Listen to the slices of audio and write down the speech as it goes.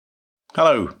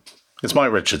Hello, it's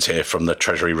Mike Richards here from the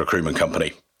Treasury Recruitment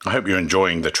Company. I hope you're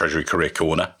enjoying the Treasury Career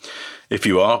Corner. If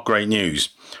you are, great news.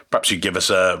 Perhaps you give us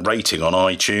a rating on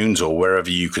iTunes or wherever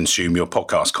you consume your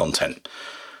podcast content.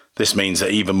 This means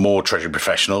that even more Treasury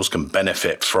professionals can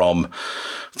benefit from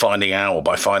finding out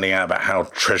about how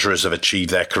treasurers have achieved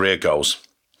their career goals.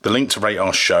 The link to rate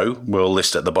our show we'll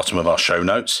list at the bottom of our show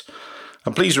notes.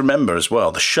 And please remember as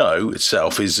well, the show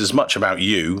itself is as much about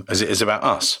you as it is about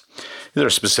us. If there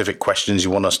are specific questions you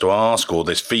want us to ask or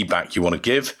there's feedback you want to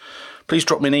give, please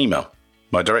drop me an email.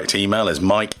 My direct email is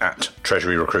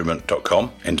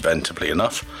mike@treasuryrecruitment.com, inventively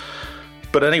enough.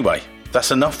 But anyway, that's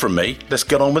enough from me. Let's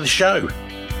get on with the show.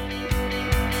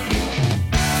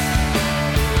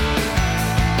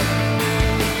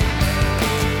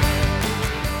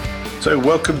 So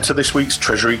welcome to this week's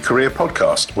Treasury Career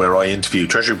Podcast, where I interview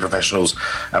Treasury professionals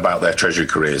about their Treasury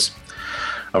careers.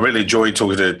 I really enjoy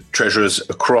talking to treasurers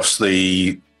across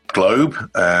the globe,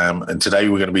 and today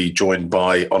we're going to be joined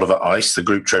by Oliver Ice, the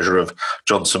Group Treasurer of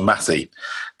Johnson Matthey,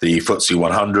 the FTSE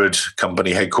 100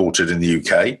 company headquartered in the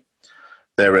UK.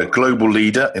 They're a global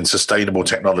leader in sustainable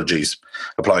technologies,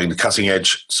 applying the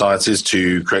cutting-edge sciences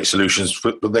to create solutions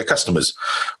for their customers.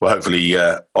 Well, hopefully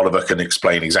Oliver can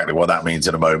explain exactly what that means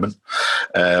in a moment.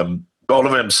 But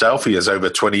Oliver himself, he has over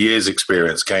 20 years'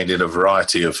 experience gained in a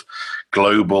variety of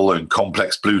global and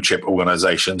complex blue-chip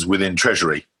organisations within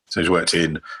Treasury. So he's worked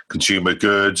in consumer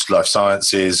goods, life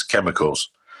sciences, chemicals.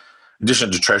 In addition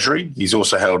to Treasury, he's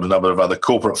also held a number of other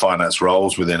corporate finance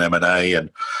roles within M&A and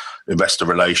investor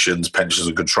relations, pensions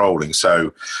and controlling.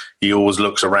 So he always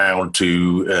looks around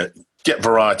to get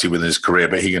variety within his career,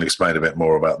 but he can explain a bit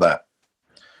more about that.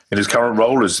 In his current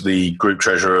role as the Group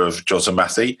Treasurer of Johnson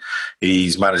Matthey,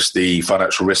 he's managed the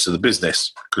financial risks of the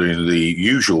business, including the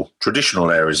usual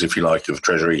traditional areas, if you like, of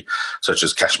Treasury, such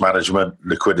as cash management,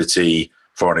 liquidity,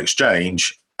 foreign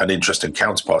exchange, and interest and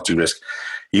counterparty risk.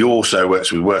 He also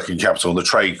works with working capital on the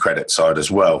trade credit side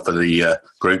as well for the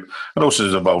group, and also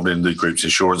is involved in the group's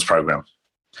insurance programme.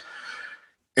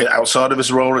 Outside of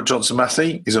his role at Johnson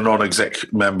Matthey, he's a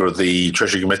non-exec member of the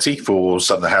Treasury Committee for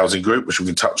Southern Housing Group, which we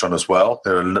can touch on as well.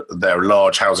 They're a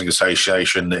large housing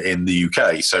association in the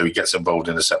UK, so he gets involved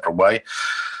in a separate way.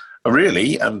 And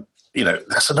really,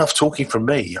 that's enough talking from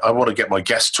me. I want to get my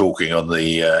guests talking on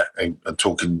and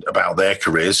talking about their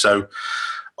careers. So,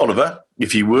 Oliver,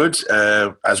 if you would,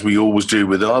 as we always do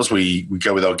with ours, we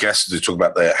go with our guests to talk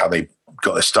about how they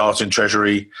got their start in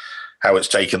Treasury, how it's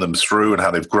taken them through and how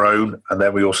they've grown. And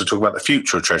then we also talk about the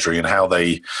future of Treasury and how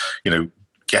they,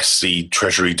 guests see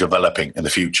Treasury developing in the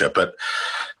future. But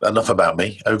enough about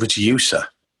me. Over to you, sir.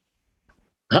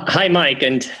 Hi, Mike,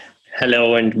 and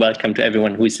hello and welcome to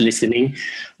everyone who is listening.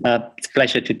 It's a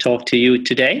pleasure to talk to you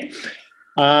today.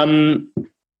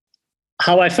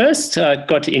 How I first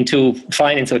got into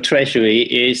finance or treasury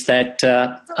is that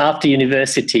after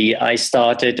university, I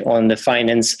started on the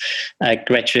finance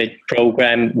graduate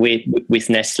program with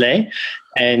Nestle,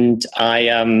 and I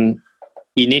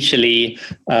initially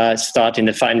started in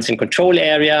the finance and control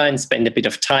area and spent a bit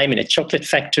of time in a chocolate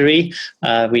factory,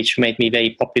 which made me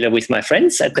very popular with my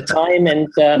friends at the time. And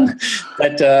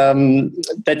that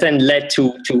then led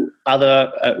to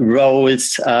other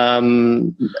roles. I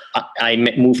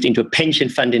moved into a pension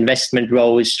fund investment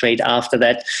role straight after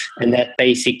that. And that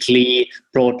basically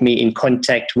brought me in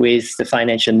contact with the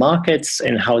financial markets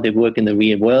and how they work in the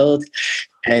real world.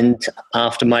 And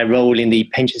after my role in the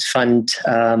pensions fund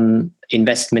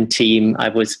investment team, I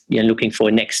was looking for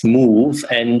a next move,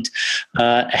 and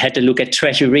had to look at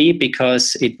Treasury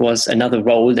because it was another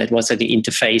role that was at the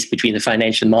interface between the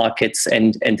financial markets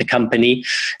and the company.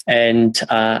 And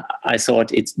I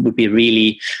thought it would be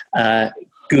really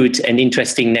good and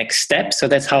interesting next step. So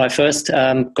that's how I first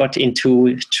got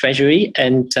into Treasury,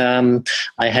 and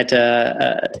I had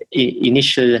an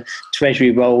initial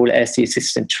Treasury role as the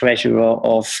Assistant Treasurer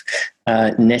of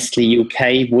Nestle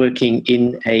UK, working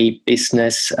in a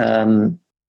business and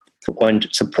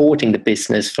supporting the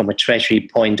business from a Treasury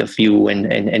point of view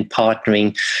and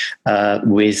partnering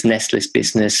with Nestle's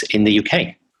business in the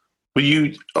UK. Well,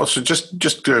 you also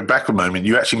just go back a moment.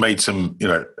 You actually made some,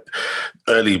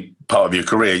 early part of your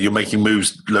career. You're making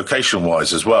moves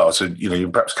location-wise as well. So, you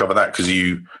perhaps cover that because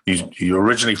you're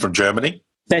originally from Germany.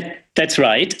 That's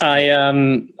right.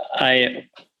 I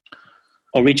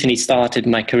originally started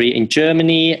my career in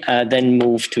Germany, then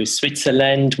moved to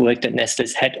Switzerland, worked at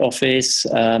Nestle's head office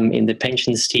in the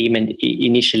pensions team, and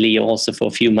initially also for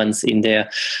a few months in their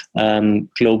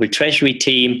global treasury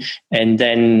team, and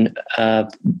then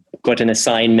got an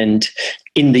assignment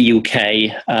in the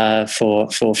UK for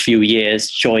a few years,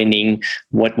 joining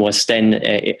what was then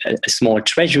a small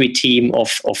treasury team of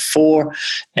 4,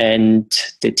 and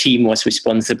the team was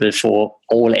responsible for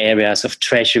all areas of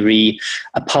treasury,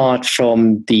 apart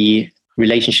from the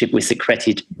relationship with the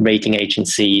credit rating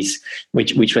agencies,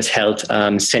 which was held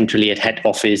centrally at head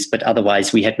office, but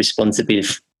otherwise we had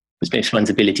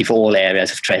responsibility for all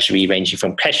areas of treasury, ranging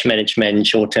from cash management,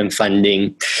 short-term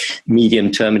funding,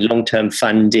 medium-term and long-term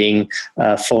funding,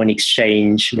 foreign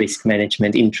exchange, risk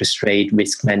management, interest rate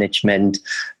risk management,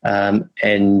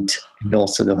 and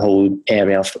also the whole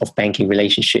area of banking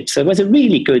relationships. So it was a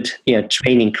really good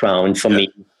training ground for me.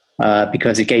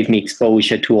 Because it gave me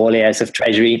exposure to all areas of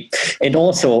treasury. And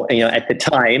also, at the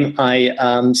time, I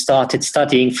started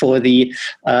studying for the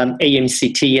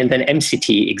AMCT and then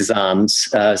MCT exams.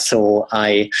 So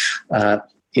I,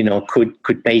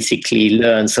 could basically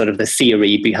learn sort of the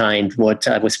theory behind what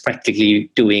I was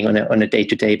practically doing on a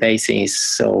day-to-day basis.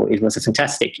 So it was a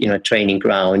fantastic, training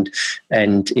ground,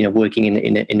 and working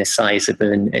in a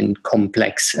sizable and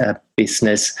complex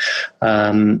business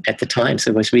at the time. So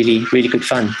it was really, really good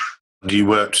fun. You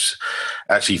worked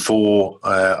actually for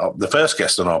the first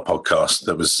guest on our podcast.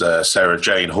 That was Sarah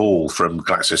Jane Hall from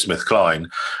GlaxoSmithKline,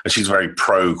 and she's very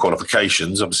pro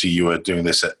qualifications. Obviously, you were doing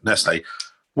this at Nestle.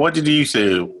 Why did you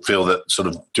feel that sort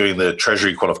of doing the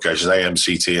treasury qualifications,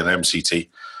 AMCT and MCT,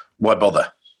 why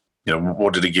bother?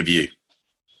 What did it give you?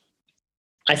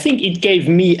 I think it gave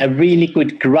me a really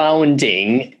good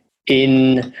grounding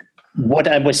in what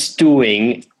I was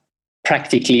doing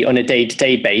practically on a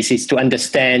day-to-day basis, to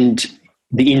understand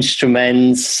the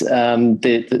instruments,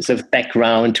 the sort of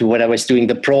background to what I was doing,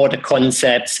 the broader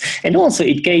concepts. And also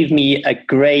it gave me a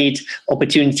great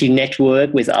opportunity to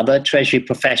network with other treasury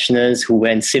professionals who were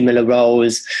in similar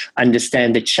roles,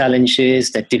 understand the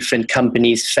challenges that different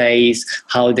companies face,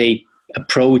 how they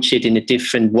approach it in a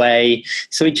different way.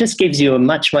 So it just gives you a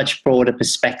much, much broader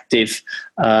perspective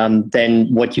than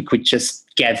what you could just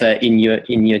gather in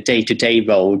your day-to-day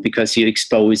role, because you're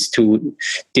exposed to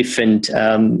different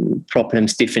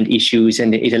problems, different issues,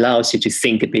 and it allows you to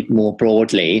think a bit more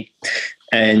broadly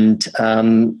and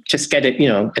just get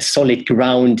a solid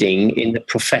grounding in the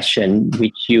profession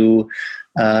which you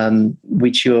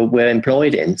were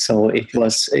employed in. So it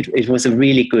was a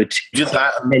really good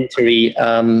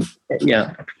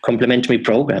complementary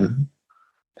program.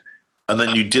 And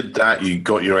then you did that, you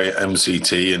got your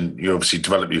MCT, and you obviously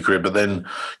developed your career, but then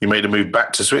you made a move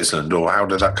back to Switzerland, or how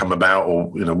did that come about, or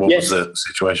what was the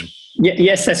situation?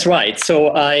 Yes, that's right.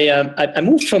 So I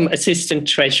moved from assistant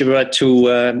treasurer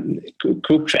to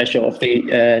group treasurer of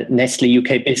the Nestle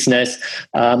UK business.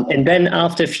 And then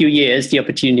after a few years, the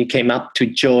opportunity came up to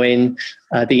join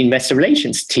the investor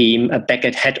relations team back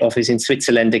at head office in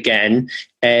Switzerland again.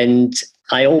 And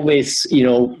I always,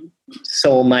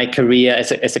 saw my career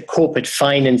as a corporate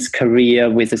finance career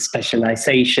with a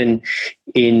specialization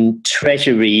in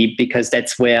treasury, because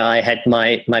that's where I had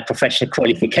my professional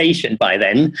qualification by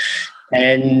then.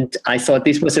 And I thought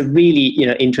this was a really,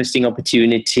 interesting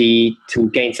opportunity to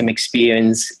gain some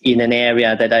experience in an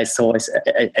area that I saw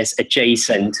as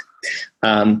adjacent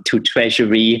to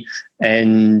treasury.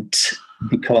 And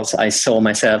because I saw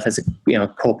myself as a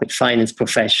corporate finance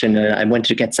professional, I wanted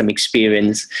to get some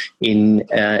experience in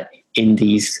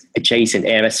these adjacent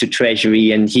areas to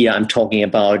treasury. And here I'm talking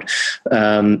about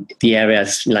the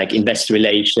areas like investor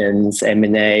relations,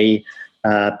 M&A,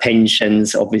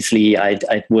 pensions. Obviously,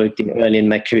 I'd worked in early in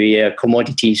my career,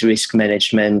 commodities risk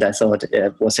management. I thought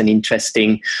it was an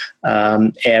interesting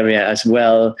area as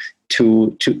well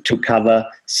to cover.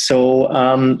 So,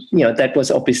 that was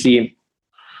obviously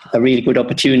a really good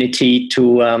opportunity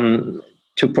to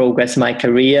progress my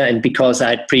career. And because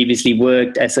I had previously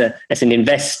worked as an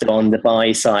investor on the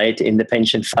buy side in the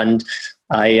pension fund,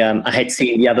 I had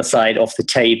seen the other side of the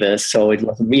table. So it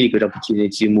was a really good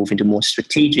opportunity to move into a more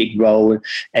strategic role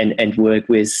and work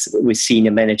with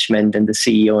senior management and the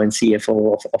CEO and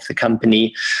CFO of the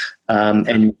company,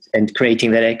 and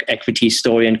creating that equity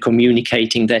story and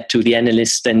communicating that to the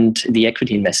analysts and the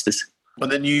equity investors. Well,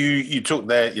 then you took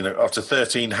there, after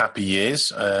 13 happy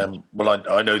years. Well,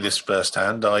 I know this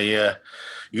firsthand.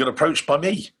 You got approached by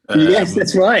me. Yes,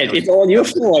 that's right. It's all your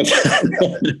fault.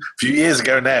 A few years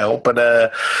ago now, but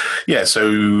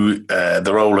so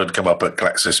the role had come up at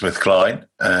GlaxoSmithKline.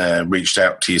 Reached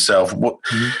out to yourself. What,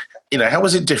 how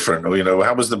was it different? Or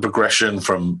how was the progression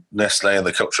from Nestle and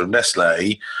the culture of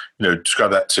Nestle?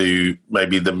 Describe that to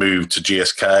maybe the move to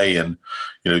GSK, and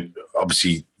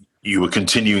obviously you were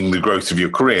continuing the growth of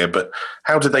your career, but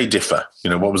how did they differ?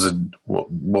 What was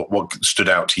what stood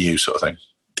out to you, sort of thing?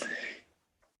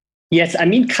 Yes, I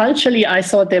mean, culturally, I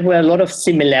thought there were a lot of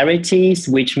similarities,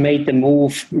 which made the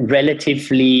move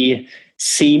relatively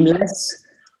seamless.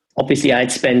 Obviously,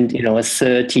 I'd spent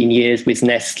 13 years with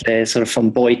Nestle, sort of from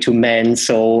boy to man.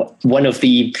 So one of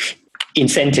the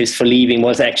incentives for leaving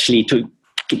was actually to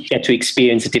get to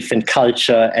experience a different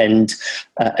culture and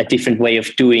a different way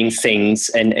of doing things,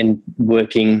 and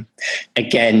working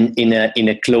again in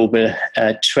a global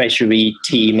treasury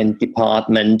team and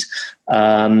department,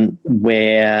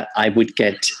 where I would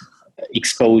get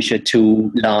exposure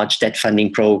to large debt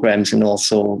funding programs and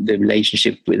also the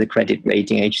relationship with the credit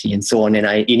rating agency and so on. And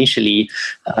I initially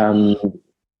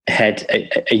had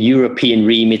a European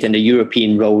remit and a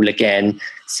European role again,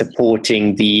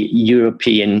 supporting the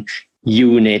European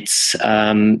units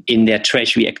in their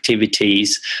treasury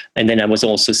activities. And then I was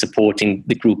also supporting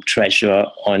the group treasurer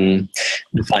on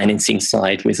the financing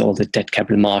side with all the debt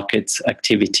capital markets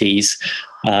activities.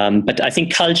 But I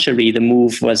think culturally the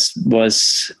move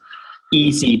was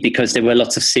easy because there were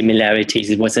lots of similarities.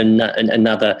 It was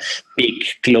another big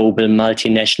global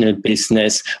multinational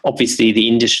business. Obviously, the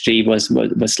industry was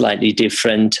slightly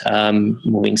different,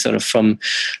 moving sort of from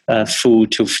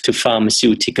food to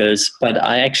pharmaceuticals. But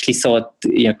I actually thought,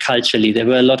 culturally, there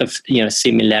were a lot of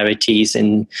similarities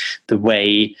in the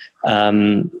way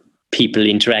people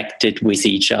interacted with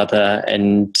each other,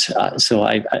 and so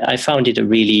I found it a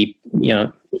really,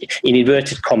 in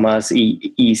inverted commas,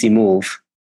 easy move.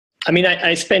 I mean,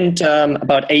 I spent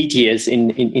about 8 years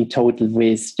in total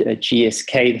with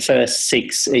GSK, the first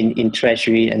 6 in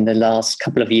Treasury and the last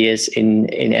couple of years in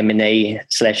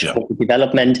M&A/corporate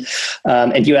development.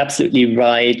 And you're absolutely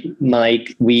right,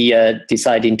 Mike. We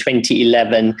decided in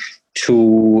 2011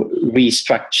 to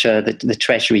restructure the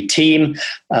Treasury team.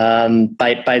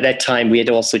 By that time, we had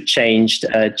also changed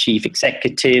chief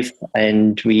executive,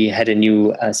 and we had a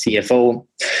new CFO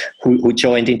who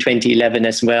joined in 2011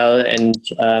 as well. And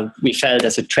we felt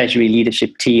as a Treasury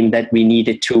leadership team that we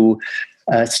needed to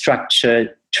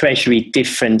structure Treasury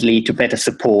differently to better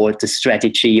support the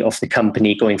strategy of the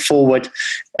company going forward.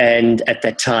 And at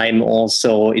that time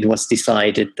also it was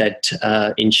decided that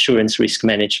insurance risk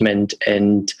management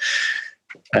and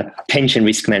pension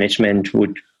risk management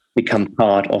would become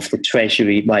part of the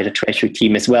Treasury, by the Treasury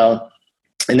team as well.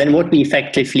 And then what we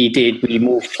effectively did, we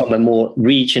moved from a more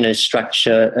regional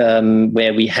structure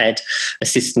where we had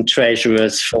assistant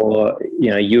treasurers for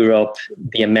Europe,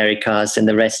 the Americas, and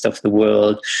the rest of the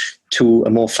world, to a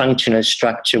more functional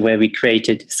structure where we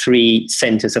created 3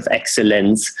 centers of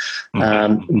excellence.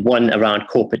 One around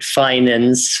corporate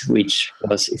finance, which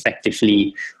was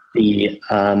effectively the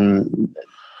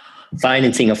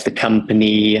financing of the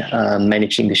company,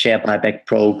 managing the share buyback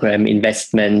program,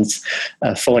 investments,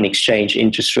 foreign exchange,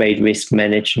 interest rate risk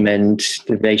management,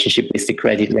 the relationship with the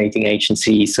credit rating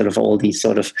agency, sort of all these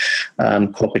sort of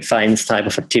corporate finance type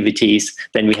of activities.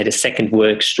 Then we had a second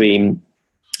work stream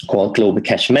called Global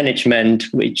Cash Management,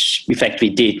 which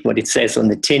effectively did what it says on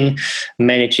the tin,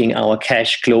 managing our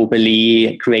cash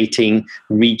globally, creating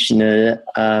regional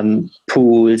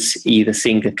pools, either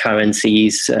single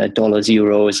currencies, dollars,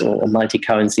 euros, or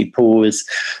multi-currency pools.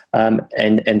 And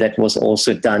that was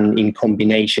also done in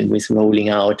combination with rolling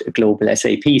out a global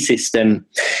SAP system.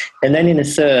 And then in a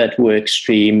third work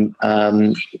stream,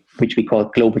 which we call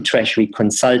Global Treasury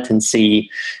Consultancy,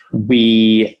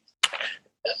 we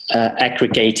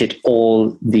aggregated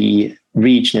all the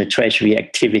regional treasury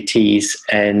activities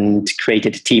and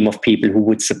created a team of people who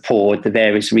would support the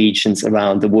various regions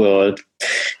around the world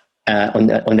on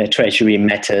their treasury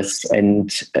matters,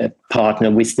 and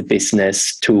partner with the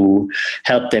business to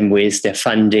help them with their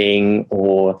funding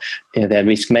or their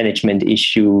risk management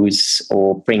issues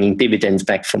or bringing dividends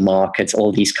back from markets,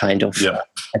 all these kind of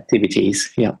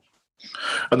activities. Yeah.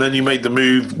 And then you made the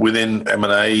move within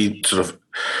M&A sort of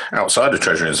outside of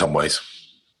Treasury in some ways.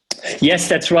 Yes,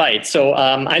 that's right. So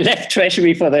I left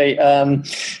Treasury for the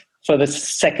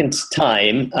second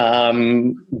time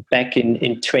back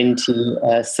in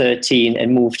 2013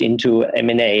 and moved into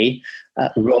M&A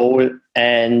role.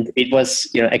 And it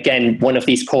was, again, one of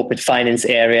these corporate finance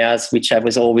areas which I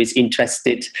was always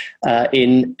interested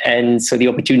in. And so the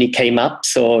opportunity came up.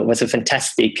 So it was a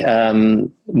fantastic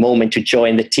moment to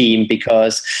join the team,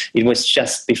 because it was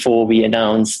just before we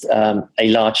announced a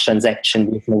large transaction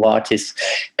with Novartis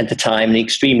at the time, an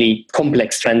extremely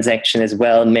complex transaction as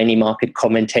well. Many market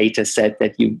commentators said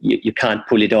that you can't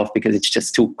pull it off because it's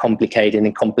just too complicated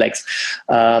and complex.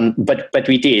 But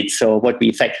we did. So what we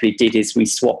effectively did is we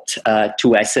swapped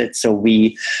two assets. So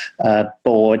we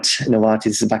bought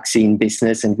Novartis' vaccine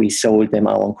business and we sold them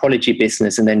our oncology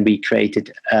business, and then we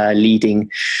created a leading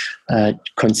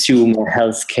consumer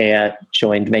healthcare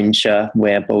joint venture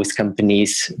where both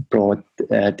companies brought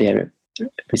their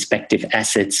respective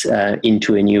assets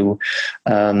into a new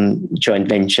joint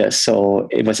venture. So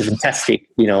it was a fantastic,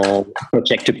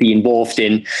 project to be involved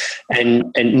in.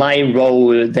 And my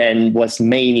role then was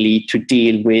mainly to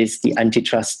deal with the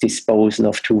antitrust disposal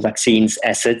of two vaccines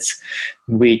assets,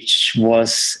 which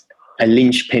was a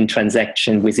linchpin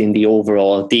transaction within the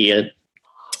overall deal.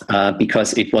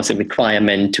 Because it was a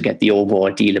requirement to get the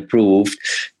overall deal approved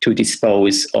to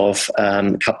dispose of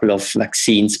a couple of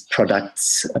vaccines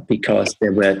products, because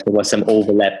there was some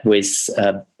overlap with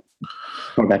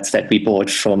products that we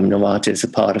bought from Novartis as a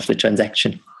part of the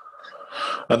transaction.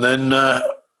 And then,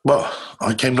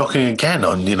 I came knocking again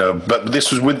on, but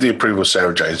this was with the approval of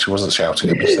Sarah Jane. She wasn't shouting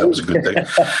at me, so that was a good thing.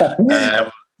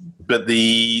 But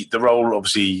the role,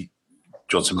 obviously,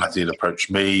 Johnson Matthey had approached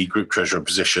me, group treasurer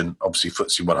position, obviously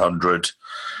FTSE 100,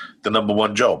 the number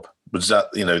one job. Was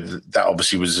that, that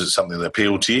obviously was something that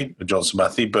appealed to you, Johnson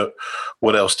Matthey, but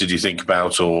what else did you think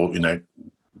about, or,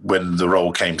 when the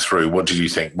role came through, what did you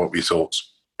think? What were your thoughts?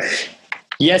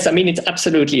 Yes, I mean, it's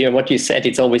absolutely what you said.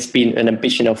 It's always been an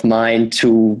ambition of mine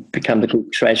to become the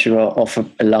group treasurer of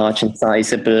a large and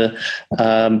sizable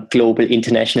global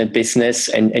international business.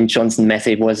 And Johnson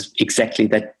Matthey was exactly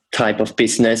that type of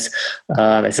business.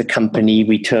 As a company,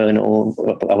 we turn,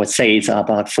 our sales are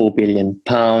about £4 billion.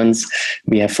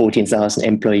 We have 14,000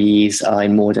 employees, are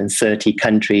in more than 30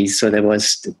 countries. So there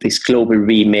was this global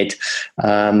remit.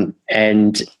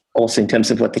 And also in terms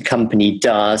of what the company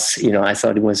does, I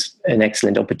thought it was an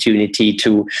excellent opportunity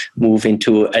to move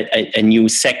into a new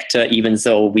sector, even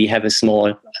though we have a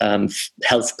small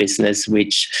health business,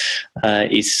 which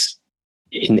is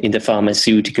in the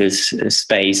pharmaceuticals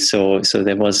space. So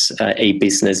there was a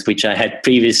business which I had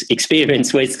previous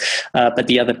experience with, but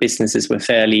the other businesses were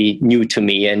fairly new to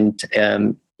me. And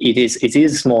it is a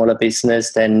smaller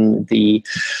business than the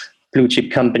blue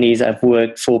chip companies I've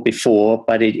worked for before,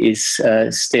 but it is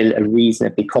still a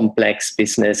reasonably complex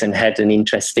business and had an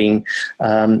interesting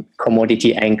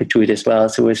commodity anchor to it as well.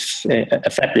 So it was a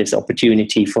fabulous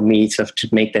opportunity for me to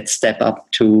make that step up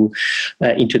to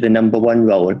into the number one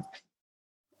role.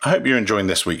 I hope you're enjoying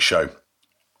this week's show.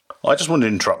 I just wanted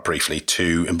to interrupt briefly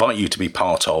to invite you to be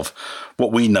part of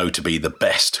what we know to be the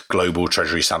best global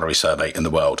treasury salary survey in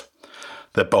the world.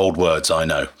 They're bold words, I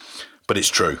know, but it's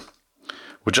true.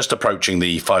 We're just approaching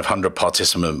the 500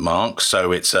 participant mark,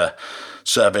 so it's a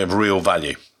survey of real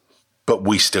value, but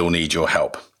we still need your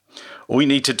help. All you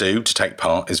need to do to take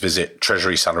part is visit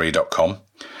treasurysalary.com.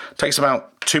 It takes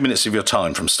about 2 minutes of your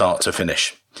time from start to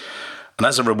finish. And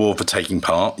as a reward for taking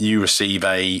part, you receive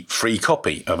a free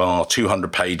copy of our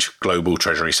 200-page Global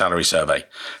Treasury Salary Survey.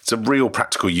 It's a real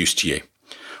practical use to you.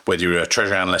 Whether you're a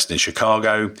treasury analyst in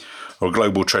Chicago or a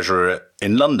global treasurer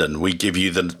in London, we give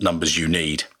you the numbers you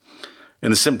need.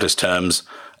 In the simplest terms,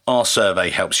 our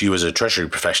survey helps you as a treasury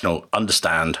professional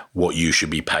understand what you should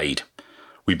be paid.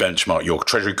 We benchmark your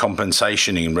treasury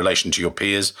compensation in relation to your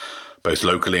peers, both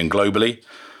locally and globally.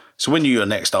 So when you are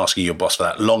next asking your boss for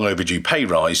that long overdue pay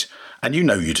rise, and you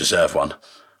know you deserve one,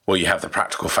 well, you have the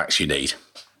practical facts you need.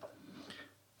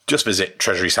 Just visit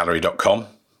treasurysalary.com,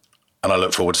 and I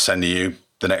look forward to sending you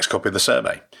the next copy of the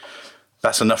survey.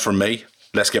 That's enough from me.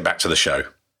 Let's get back to the show.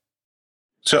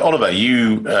 So, Oliver,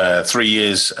 you 3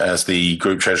 years as the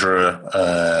group treasurer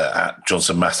at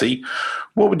Johnson Matthey.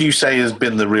 What would you say has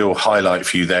been the real highlight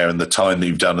for you there in the time that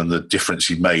you've done and the difference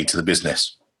you've made to the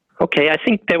business? Okay, I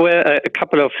think there were a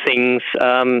couple of things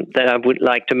that I would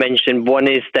like to mention. One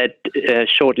is that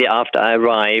shortly after I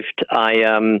arrived,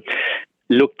 I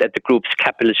looked at the group's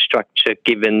capital structure,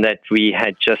 given that we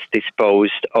had just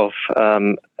disposed of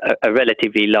a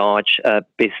relatively large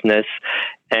business.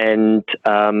 And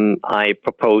I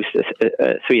proposed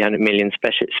a 300 million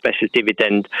special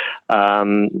dividend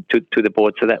to the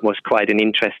board. So that was quite an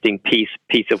interesting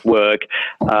piece of work.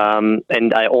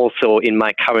 And I also, in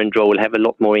my current role, have a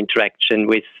lot more interaction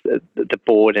with the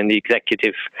board and the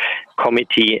executive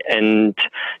committee and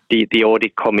the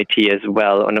audit committee as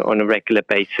well on a regular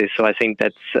basis. So I think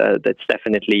that's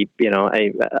definitely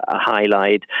a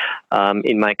highlight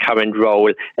in my current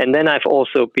role. And then I've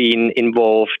also been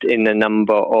involved in a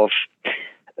number of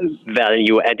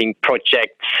value-adding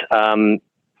projects,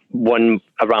 one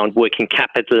around working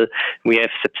capital. We have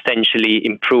substantially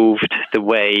improved the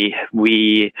way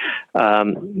we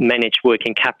manage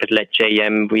working capital at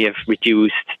JM. We have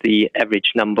reduced the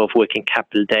average number of working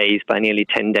capital days by nearly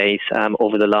 10 days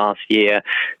over the last year.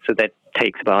 So that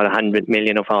takes about 100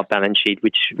 million of our balance sheet,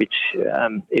 which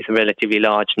is a relatively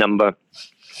large number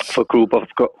for a group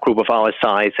of our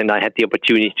size. And I had the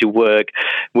opportunity to work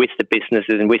with the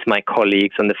businesses and with my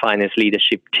colleagues on the finance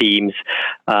leadership teams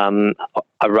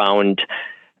around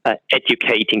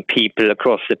educating people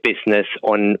across the business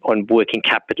on working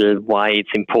capital, why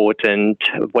it's important,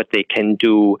 what they can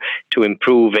do to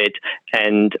improve it,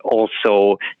 and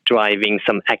also driving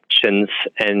some actions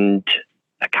and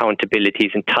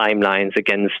accountabilities and timelines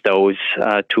against those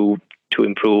to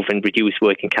improve and reduce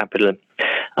working capital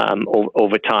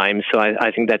over time. So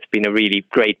I think that's been a really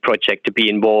great project to be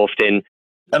involved in.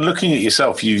 And looking at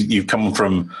yourself, you've come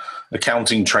from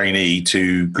accounting trainee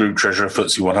to group treasurer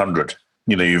FTSE 100.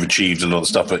 You've achieved a lot of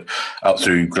stuff up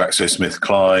through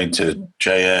GlaxoSmithKline to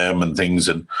JM and things,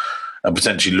 and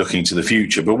potentially looking to the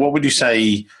future. But what would you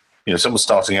say, someone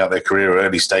starting out their career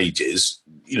early stages,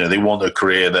 they want a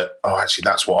career that, actually,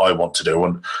 that's what I want to do.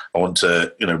 I want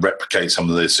to, replicate some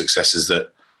of the successes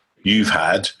that you've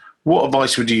had. What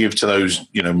advice would you give to those,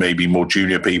 maybe more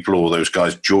junior people or those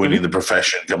guys joining the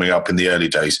profession, coming up in the early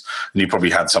days? And you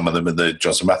probably had some of them in the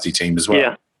Johnson Matthey team as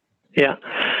well. Yeah.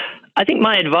 I think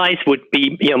my advice would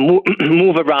be,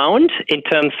 move around in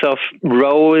terms of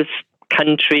roles,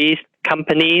 countries,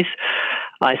 companies.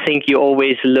 I think you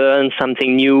always learn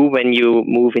something new when you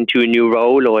move into a new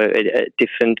role or a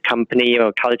different company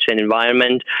or culture and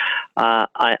environment.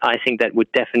 I think that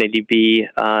would definitely be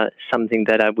something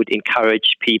that I would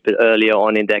encourage people earlier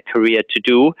on in their career to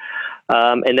do.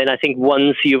 And then I think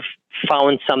once you've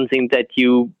found something that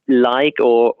you like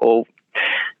or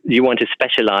you want to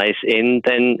specialize in,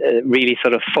 then really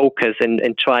sort of focus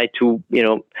and try to,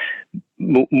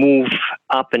 move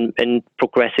up and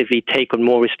progressively take on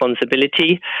more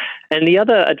responsibility. And the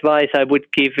other advice I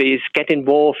would give is get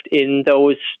involved in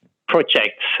those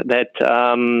projects that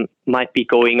might be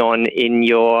going on in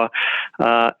your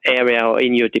area or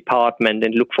in your department,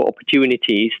 and look for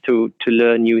opportunities to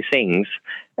learn new things.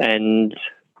 And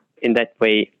in that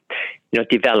way,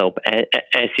 develop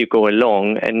as you go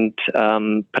along. And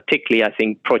particularly, I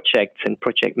think projects and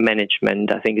project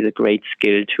management, I think, is a great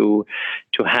skill to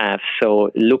have.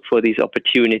 So look for these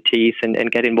opportunities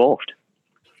and get involved.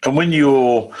 And when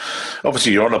you're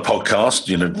on a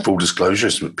podcast, full disclosure,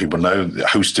 so people know,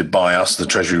 hosted by us, the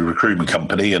Treasury Recruitment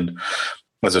Company. And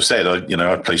as I've said,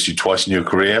 I placed you twice in your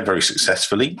career very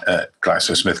successfully at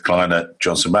GlaxoSmithKline, at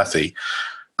Johnson Matthey.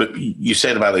 But you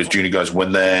said about those junior guys,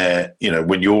 when they're,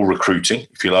 when you're recruiting,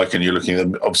 if you like, and you're looking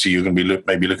at them, obviously you're going to be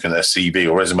maybe looking at their CV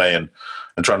or resume and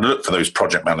trying to look for those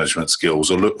project management skills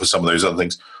or look for some of those other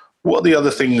things. What are the other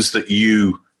things that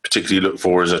you particularly look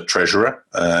for as a treasurer?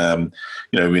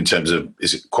 In terms of,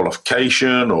 is it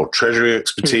qualification or treasury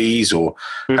expertise, or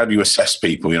how do you assess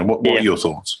people? What are your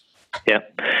thoughts? Yeah,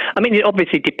 I mean, it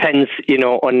obviously depends,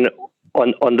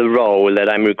 on the role that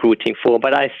I'm recruiting for.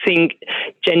 But I think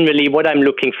generally what I'm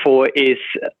looking for is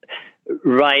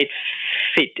right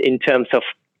fit in terms of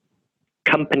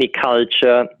company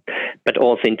culture, but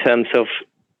also in terms of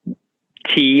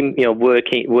team,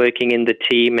 working in the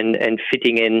team and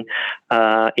fitting in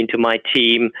into my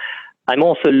team. I'm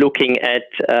also looking at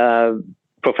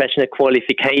professional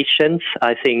qualifications.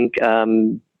 I think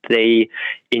they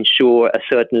ensure a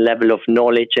certain level of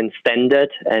knowledge and standard.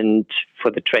 And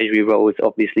for the treasury roles,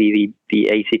 obviously the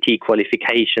ACT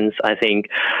qualifications, I think,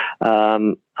 are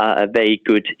a very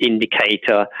good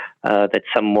indicator that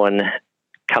someone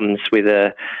comes with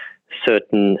a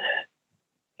certain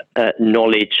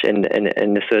knowledge and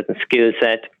a certain skill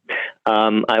set.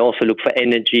 I also look for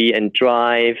energy and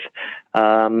drive,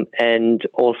 and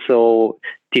also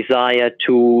desire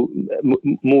to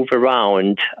move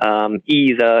around,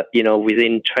 either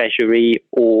within treasury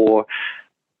or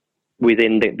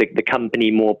within the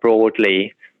company more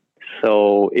broadly.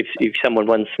 So if someone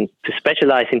wants to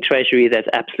specialize in treasury, that's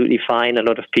absolutely fine. A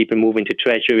lot of people move into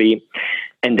treasury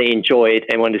and they enjoy it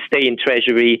and want to stay in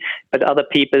treasury. But other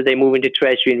people, they move into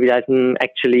treasury and realize,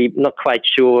 actually, not quite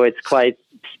sure. It's quite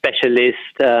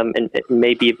specialist and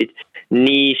maybe a bit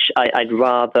niche. I'd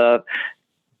rather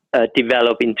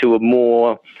develop into a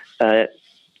more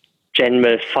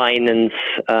general finance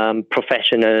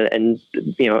professional. And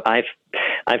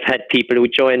I've had people who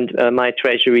joined my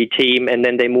treasury team and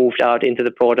then they moved out into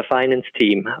the broader finance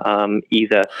team,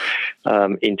 either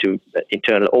into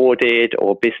internal audit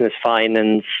or business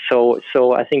finance. So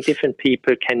I think different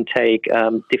people can take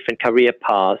different career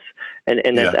paths,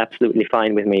 and that's absolutely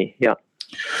fine with me. Yeah.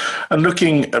 And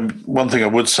looking, one thing I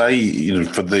would say,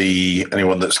 for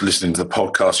anyone that's listening to the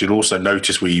podcast, you'll also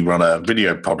notice we run a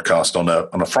video podcast on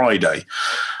a Friday.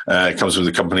 It comes with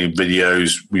accompanying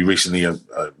videos. We recently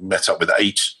met up with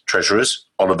 8 treasurers,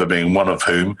 Oliver being one of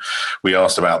whom. We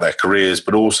asked about their careers,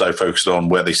 but also focused on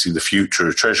where they see the future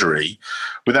of Treasury.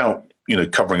 Without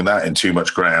covering that in too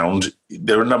much ground,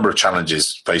 there are a number of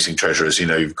challenges facing treasurers.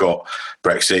 You've got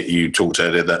Brexit. You talked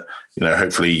earlier that,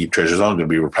 hopefully treasurers aren't going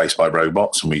to be replaced by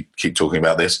robots, and we keep talking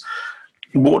about this.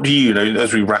 What do you,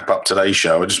 as we wrap up today's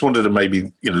show, I just wanted to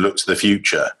maybe, look to the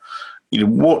future.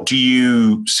 What do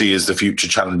you see as the future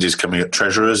challenges coming at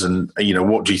treasurers, and,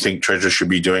 what do you think treasurers should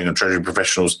be doing and treasury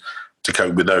professionals to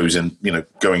cope with those and,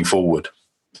 going forward?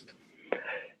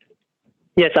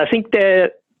 Yes, I think there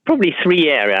are probably 3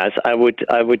 areas I would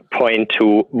point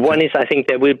to. One is, I think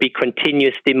there will be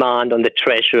continuous demand on the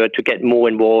treasurer to get more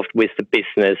involved with the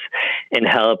business and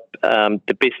help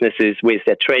the businesses with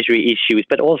their treasury issues,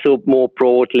 but also more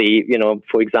broadly,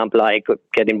 for example, I could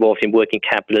get involved in working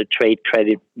capital, trade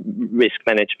credit, risk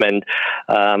management,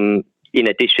 in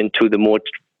addition to the more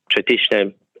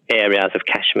traditional areas of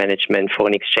cash management,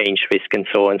 foreign exchange risk, and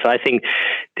so on. So I think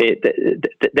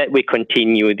that will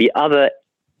continue. The other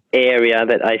area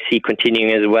that I see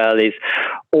continuing as well is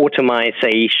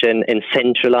automation and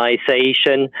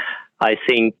centralization. I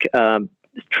think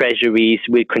treasuries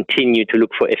will continue to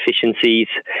look for efficiencies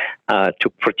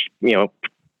to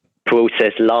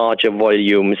process larger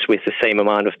volumes with the same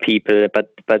amount of people,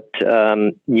 but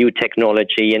new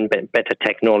technology and better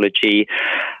technology,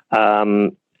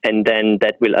 and then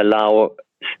that will allow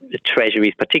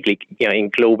treasuries, particularly in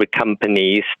global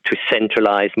companies, to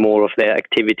centralize more of their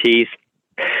activities.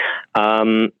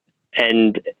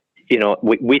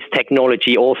 With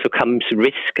technology also comes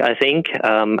risk, I think.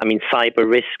 Cyber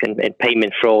risk and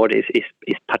payment fraud is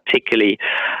particularly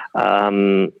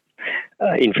in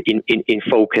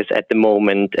focus at the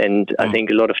moment, and I think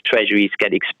a lot of treasuries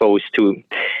get exposed to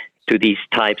these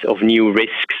types of new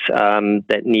risks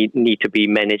that need to be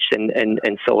managed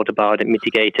and thought about and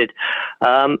mitigated.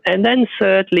 And then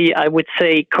thirdly, I would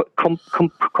say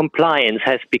compliance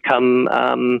has become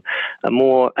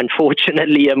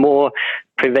unfortunately a more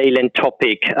prevalent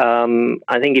topic.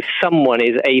 I think if someone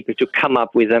is able to come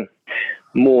up with a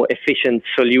more efficient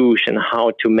solution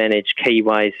how to manage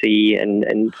KYC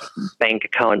and bank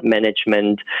account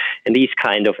management and these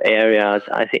kind of areas,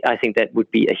 I think that would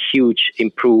be a huge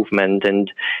improvement. And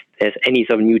if there's any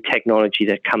sort of new technology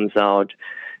that comes out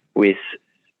with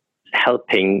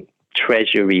helping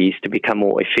treasuries to become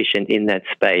more efficient in that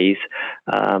space,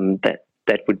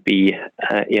 that would be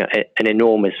an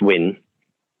enormous win.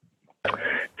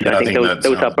 So I think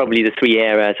those are probably the 3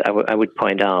 areas I would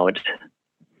point out.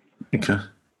 Okay.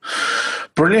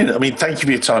 Brilliant. Thank you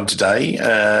for your time today.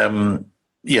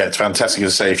 It's fantastic to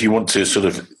say. If you want to sort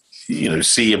of,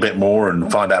 see a bit more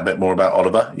and find out a bit more about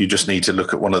Oliver, you just need to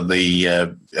look at one of the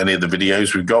any of the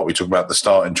videos we've got. We talk about the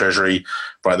start in Treasury,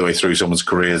 right the way through someone's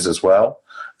careers as well.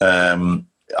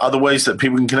 Other ways that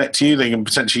people can connect to you, they can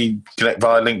potentially connect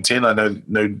via LinkedIn. I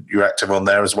know you're active on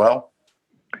there as well.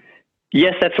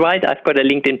 Yes, that's right. I've got a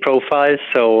LinkedIn profile,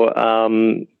 so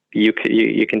you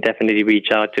can definitely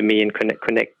reach out to me and connect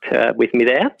with me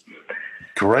there.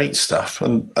 Great stuff,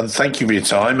 and thank you for your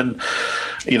time, and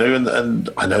and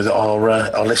I know that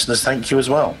our listeners thank you as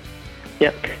well.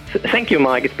 Yeah, so thank you,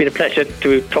 Mark. It's been a pleasure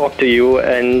to talk to you,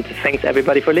 and thanks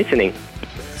everybody for listening.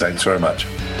 Thanks very much.